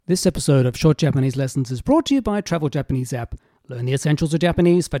This episode of Short Japanese Lessons is brought to you by Travel Japanese app. Learn the essentials of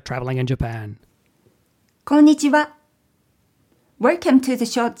Japanese for traveling in Japan. こんにちは. Welcome to the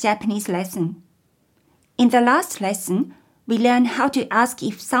Short Japanese lesson. In the last lesson, we learned how to ask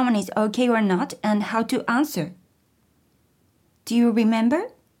if someone is okay or not and how to answer. Do you remember?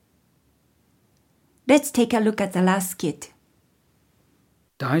 Let's take a look at the last skit.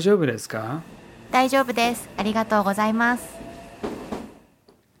 大丈夫ですか?大丈夫です。ありがとうございます。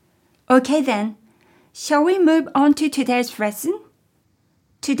Okay then, shall we move on to today's lesson?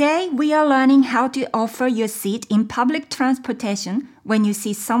 Today we are learning how to offer your seat in public transportation when you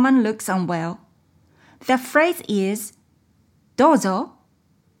see someone looks unwell. The phrase is どうぞ.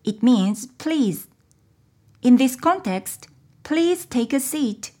 It means please. In this context, please take a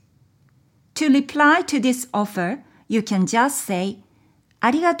seat. To reply to this offer, you can just say あ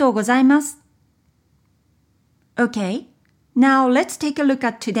りがとうございます. Okay, now let's take a look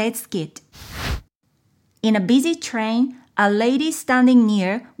at today's skit. In a busy train, a lady standing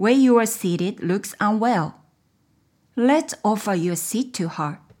near where you are seated looks unwell. Let's offer your seat to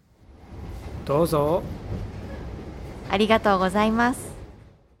her. どうぞ。ありがとうございます。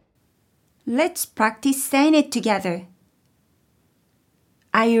Let's practice saying it together.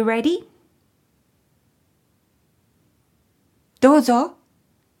 Are you ready? どうぞ。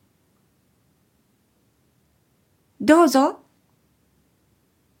どうぞ。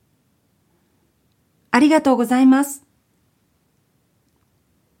ありがとうございます。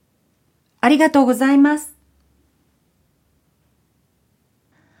ありがとうございます。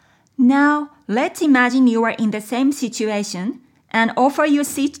Now, let's imagine you are in the same situation and offer your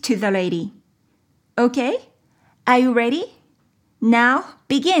seat to the lady. Okay? Are you ready? Now,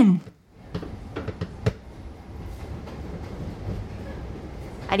 begin.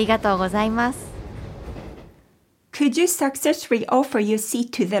 ありがとうございます。Could you successfully offer your seat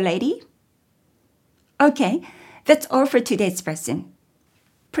to the lady? Okay, that's all for today's lesson.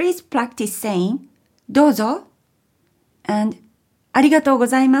 Please practice saying どうぞ and ありがとうご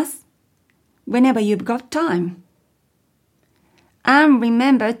ざいます whenever you've got time. And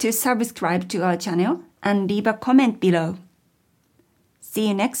remember to subscribe to our channel and leave a comment below. See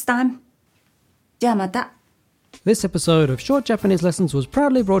you next time. じゃあまた. This episode of Short Japanese Lessons was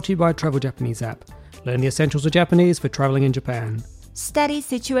proudly brought to you by Travel Japanese app. Learn the essentials of Japanese for traveling in Japan. Study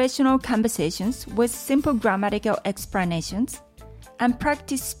situational conversations with simple grammatical explanations and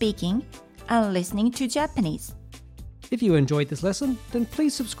practice speaking and listening to Japanese. If you enjoyed this lesson, then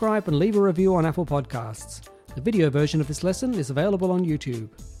please subscribe and leave a review on Apple Podcasts. The video version of this lesson is available on YouTube.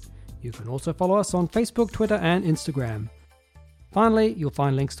 You can also follow us on Facebook, Twitter, and Instagram. Finally, you'll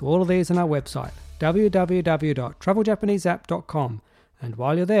find links to all of these on our website, www.traveljapaneseapp.com. And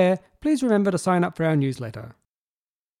while you're there, please remember to sign up for our newsletter.